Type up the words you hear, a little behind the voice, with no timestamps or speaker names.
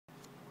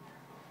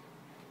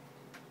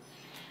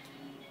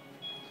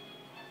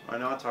I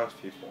know how to talk to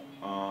people.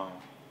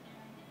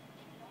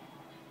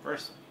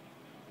 First,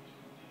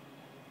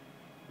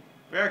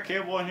 we got a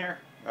cable in here.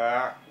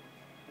 Oh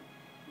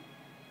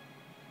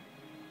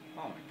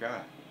my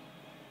god.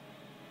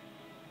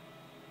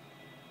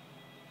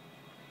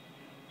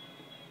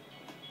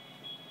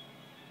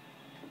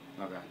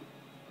 Okay.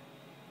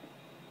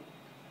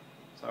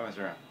 Someone's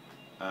around.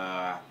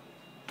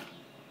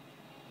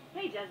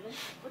 Hey, Desmond.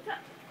 What's up?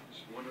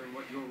 Just wondering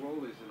what your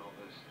role is in all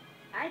this.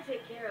 I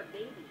take care of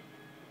Baby.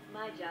 It's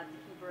my job to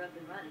keep her up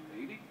and running.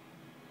 Baby?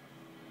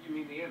 You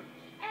mean the animals?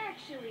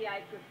 Actually,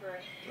 I prefer...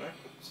 Did I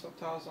put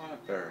subtitles on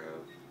it? There it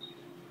is.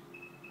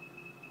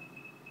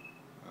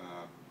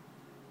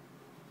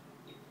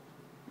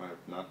 Might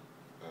have not.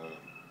 I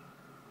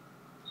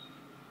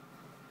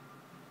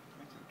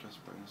think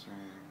just brightness or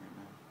anything right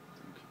now. I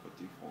think we put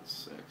default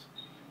 6.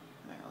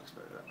 Yeah, it looks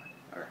better that way.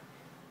 Okay.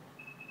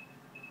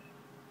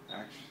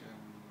 Action.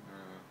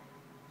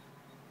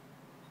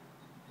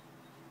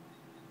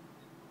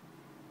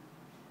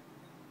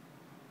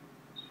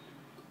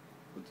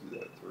 We'll do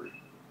that 3.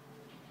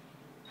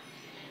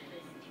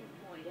 This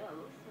 2.0,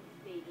 since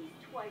Baby's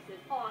twice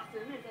as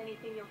awesome as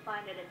anything you'll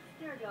find at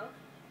Abstergo,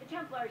 the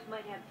Templars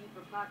might have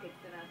deeper pockets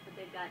than us, but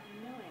they've got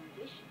no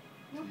ambition,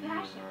 no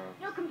passion,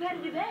 no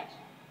competitive edge.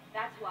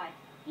 That's why,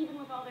 even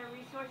with all their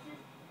resources,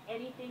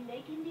 anything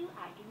they can do,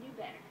 I can do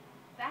better.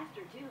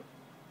 Faster, too.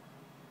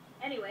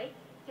 Anyway,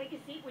 take a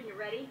seat when you're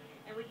ready,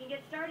 and we can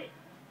get started.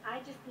 I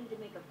just need to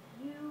make a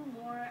few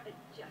more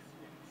adjustments.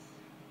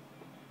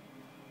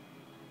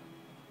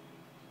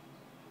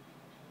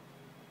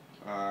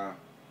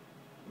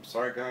 I'm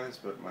sorry guys,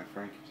 but my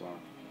friend keeps on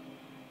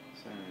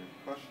sending me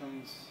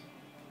questions.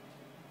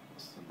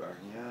 Listen back,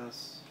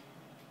 yes.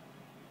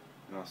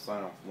 And I'll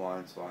sign off the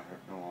line so I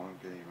no longer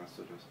get any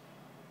messages.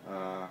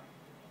 Right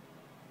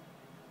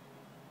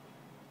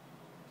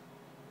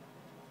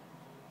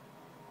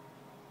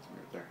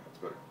there, that's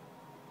better.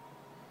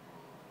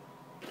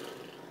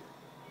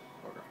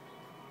 Okay.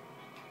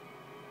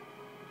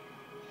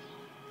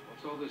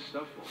 What's all this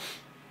stuff for?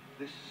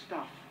 This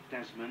stuff,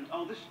 Desmond.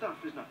 Oh, this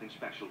stuff is nothing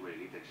special,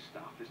 really, this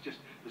stuff. It's just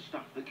the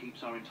stuff that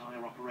keeps our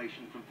entire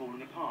operation from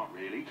falling apart,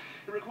 really.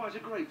 It requires a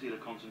great deal of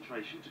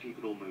concentration to keep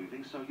it all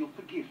moving, so you'll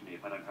forgive me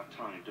if I don't have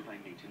time to play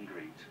meet and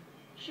greet.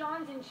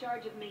 Sean's in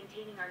charge of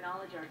maintaining our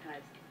knowledge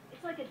archives.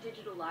 It's like a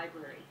digital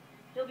library.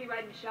 He'll be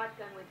riding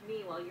shotgun with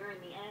me while you're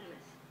in the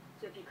Animus.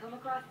 So if you come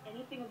across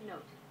anything of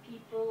note,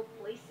 people,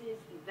 places,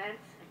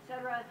 events,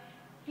 etc.,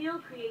 he'll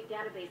create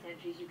database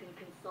entries you can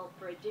consult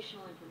for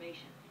additional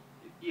information.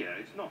 Yeah,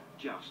 it's not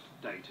just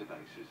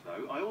databases,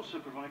 though. I also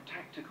provide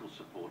tactical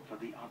support for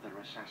the other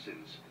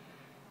assassins.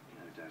 You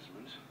know,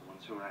 Desmond, the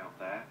ones who are out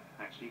there,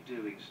 actually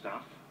doing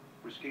stuff,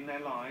 risking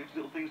their lives,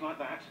 little things like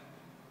that.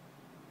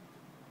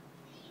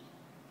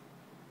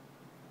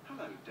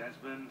 Hello,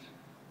 Desmond.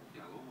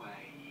 Go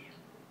away.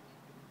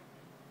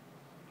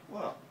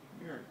 Well,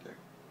 you're a dick.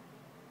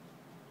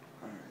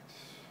 Alright.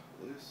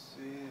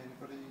 Lucy,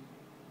 anybody?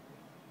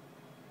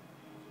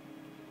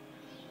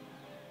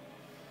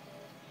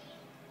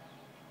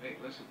 Hey,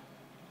 listen.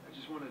 I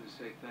just wanted to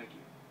say thank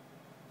you.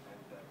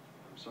 And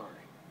I'm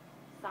sorry.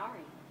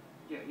 Sorry?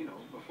 Yeah, you know,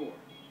 before.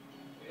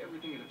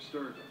 Everything at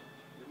Abstergo.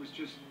 It was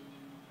just...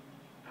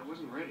 I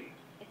wasn't ready.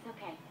 It's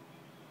okay.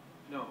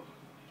 No.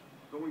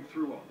 Going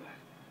through all that.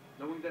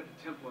 Knowing that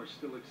the Templars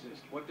still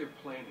exist. What they're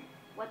planning.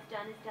 What's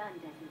done is done,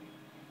 Desmond.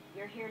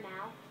 You're here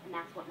now, and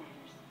that's what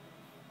matters.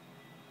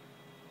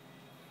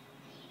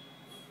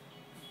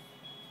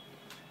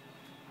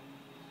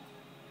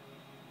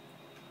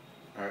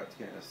 Alright, let's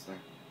get this thing.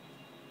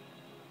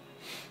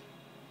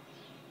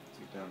 Let's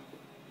get down.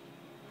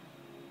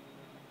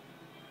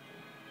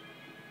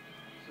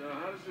 So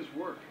how does this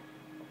work?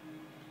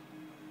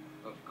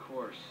 Of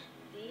course.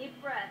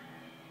 Deep breath.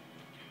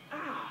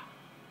 Ah!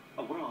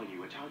 Oh, where are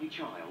you, a tiny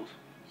child?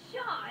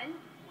 Sean!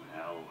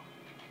 Well...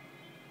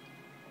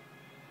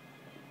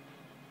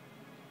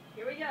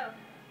 Here we go.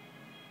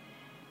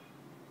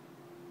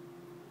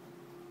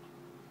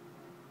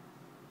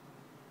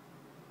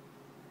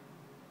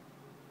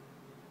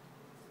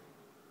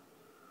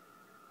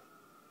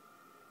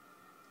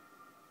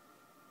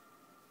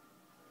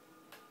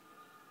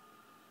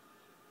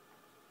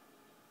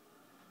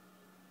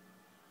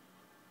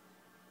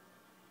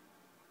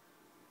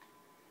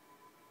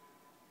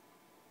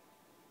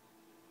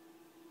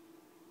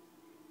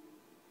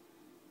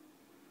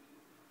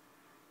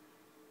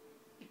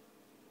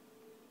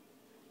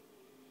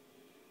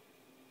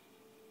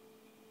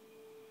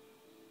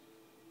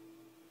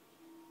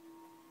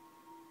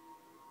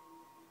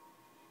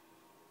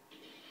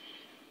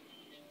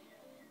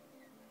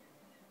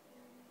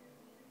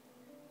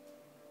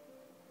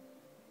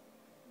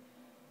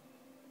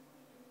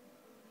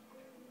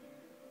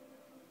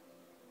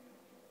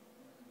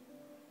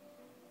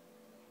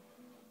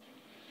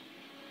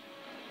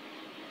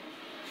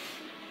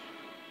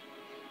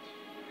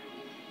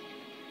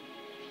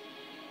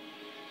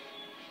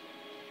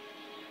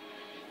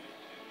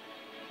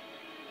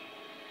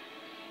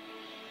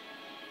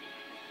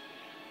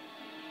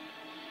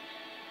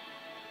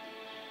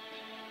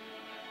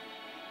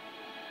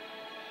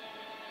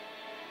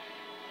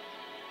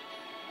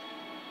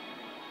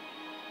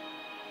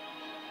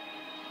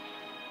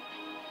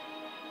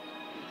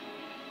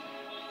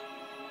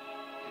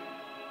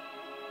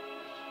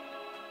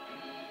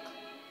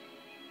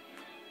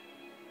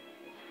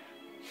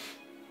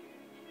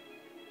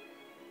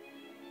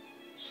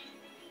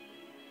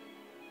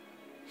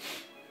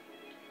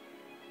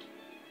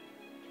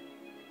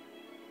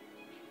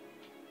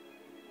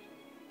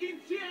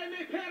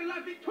 Insieme per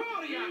la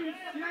vittoria!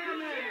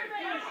 Insieme!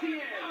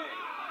 Insieme!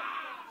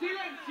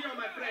 Silenzio,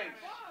 my friends!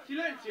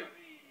 Silenzio!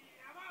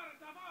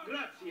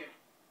 Grazie.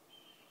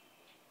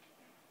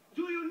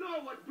 Do you know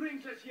what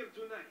brings us here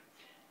tonight?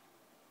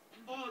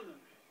 Honor.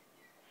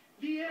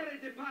 Viere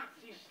de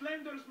Pazzi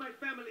slanders my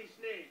family's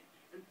name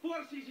and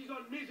forces his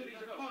own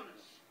miseries upon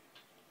us.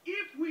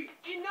 If we...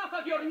 Enough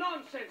of your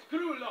nonsense,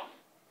 Grullo!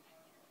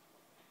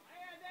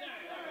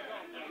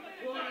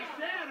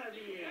 Buonasera,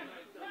 Viere.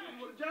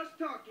 We were just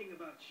talking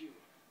about you.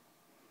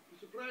 I'm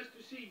surprised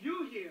to see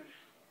you here.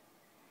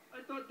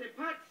 I thought the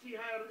Pazzi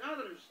hired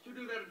others to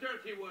do their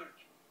dirty work.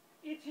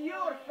 It's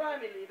your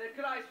family that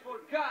cries for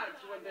guards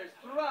when there's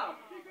trouble,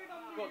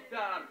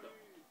 Gottardo.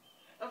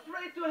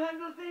 Afraid to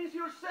handle things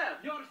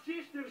yourself. Your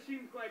sister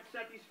seemed quite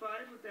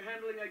satisfied with the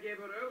handling I gave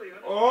her earlier.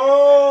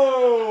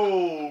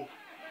 Oh!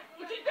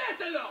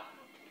 Uccidetelo!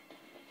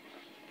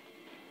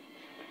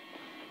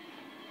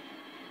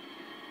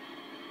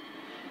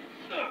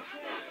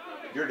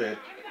 You're dead.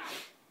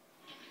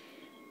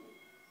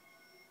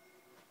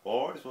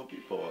 Boys will be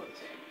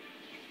boys.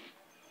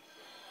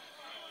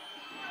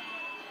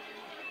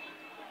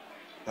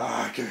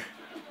 Ah, come here.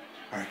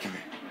 Alright, come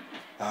here.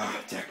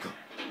 Ah, tackle.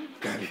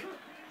 Grab you.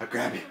 I'll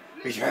grab you.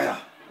 Reach right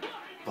up.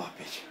 Boy,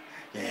 bitch.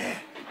 Yeah.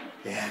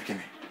 Yeah, come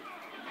here.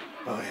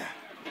 Oh, yeah.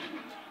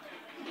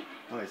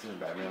 Oh, this isn't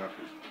Batman.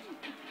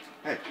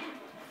 Hey.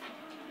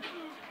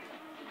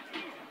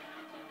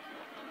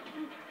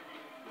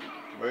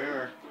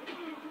 Where?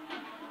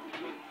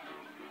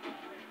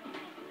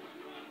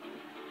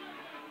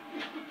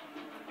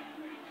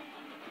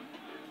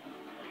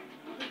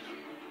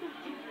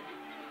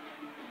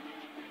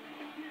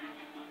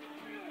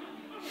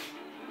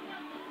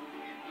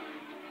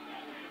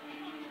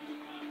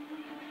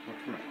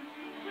 Come on.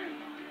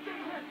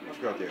 Let's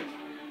go out there.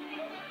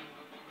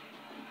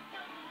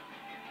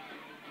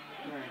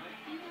 Alright.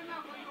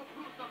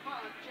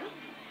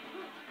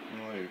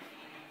 Leave.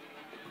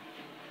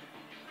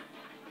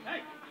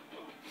 Hey!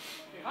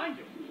 Behind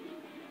you!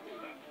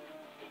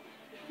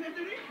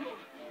 Federico!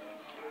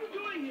 What are you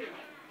doing here?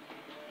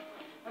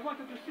 I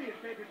wanted to see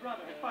if baby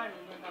brother had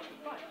finally learned how to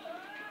fight.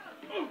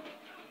 Oh.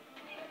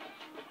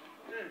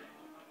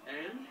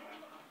 And?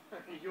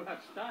 You have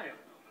style.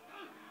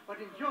 But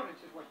endurance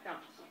is what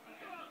counts.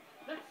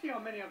 Let's see how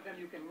many of them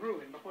you can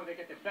ruin before they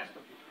get the best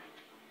of you.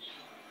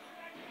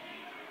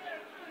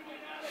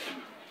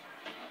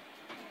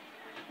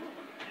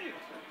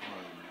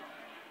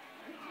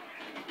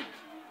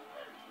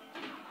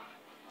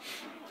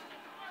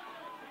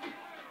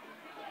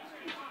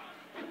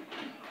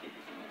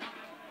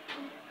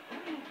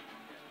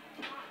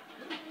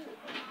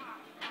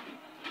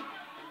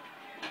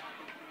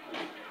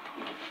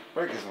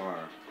 Break his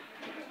arm.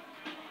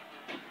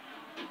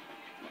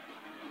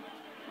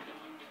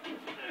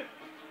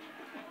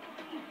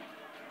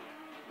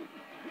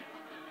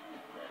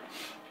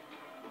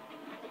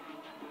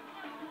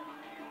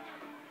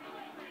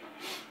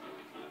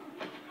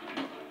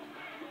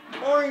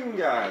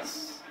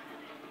 Boingas!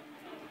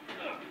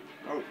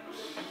 Oh.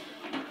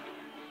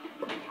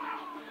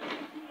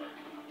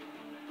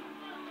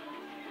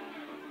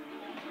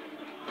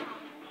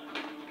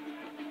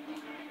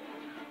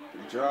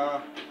 Good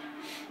job.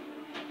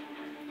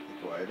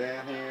 Take the way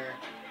down here.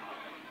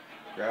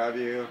 Grab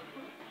you.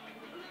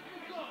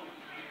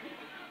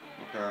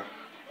 Okay.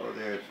 Go to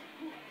the edge.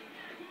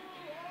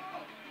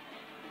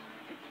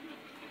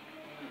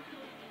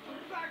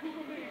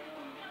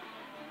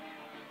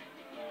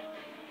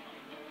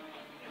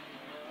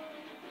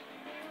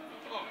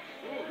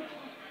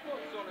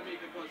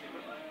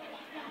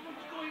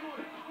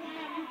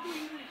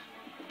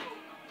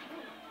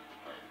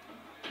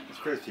 It's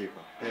Chris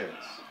people. Yes.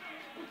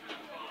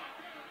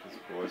 These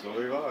boys will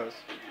leave us.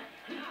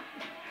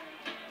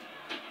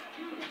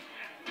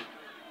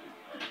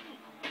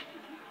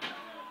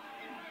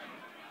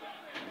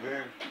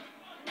 There.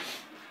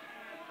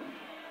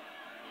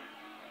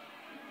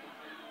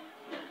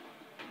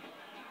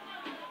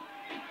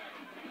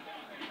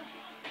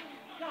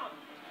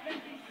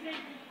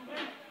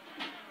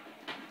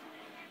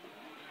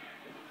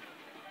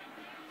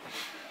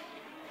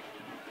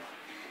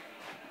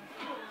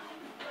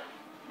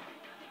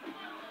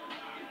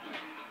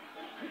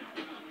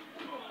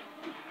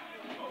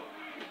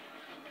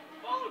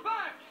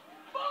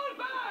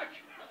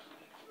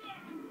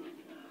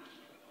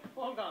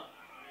 Hold on.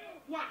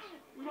 What?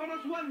 We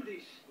almost won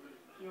this.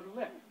 Your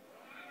lip.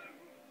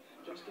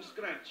 Just a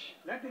scratch.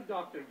 Let the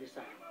doctor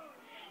decide.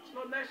 It's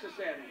not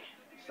necessary.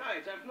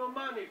 Besides, I've no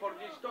money for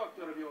this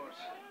doctor of yours.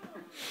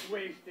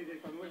 Wasted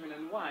it on women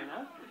and wine,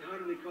 huh? I'd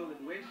hardly call it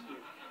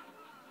wasted.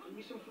 Give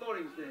me some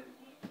florins then.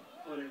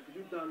 Or have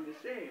you done the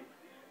same?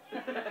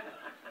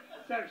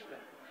 Search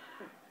them.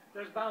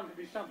 There's bound to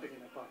be something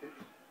in the pocket.